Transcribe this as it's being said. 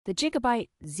The GIGABYTE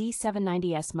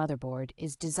Z790 S motherboard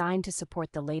is designed to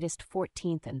support the latest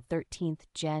 14th and 13th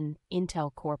Gen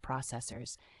Intel Core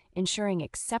processors, ensuring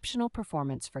exceptional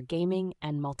performance for gaming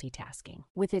and multitasking.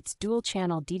 With its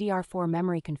dual-channel DDR4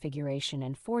 memory configuration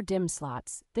and 4 DIMM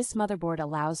slots, this motherboard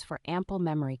allows for ample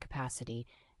memory capacity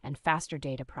and faster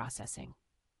data processing.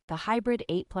 The hybrid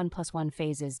 8+1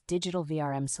 phases digital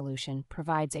VRM solution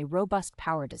provides a robust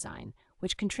power design,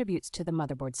 which contributes to the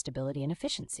motherboard's stability and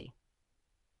efficiency.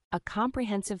 A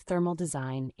comprehensive thermal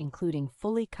design, including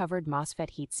fully covered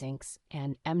MOSFET heatsinks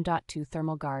and M.2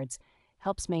 thermal guards,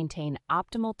 helps maintain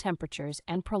optimal temperatures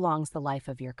and prolongs the life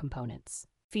of your components.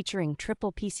 Featuring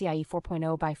triple PCIe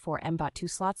 4.0x4 M.2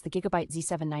 slots, the GIGABYTE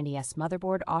Z790 S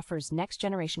motherboard offers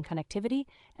next-generation connectivity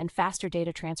and faster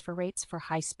data transfer rates for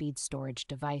high-speed storage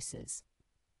devices.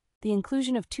 The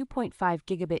inclusion of 2.5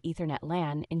 gigabit Ethernet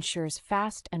LAN ensures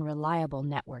fast and reliable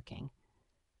networking,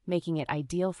 making it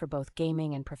ideal for both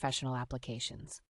gaming and professional applications.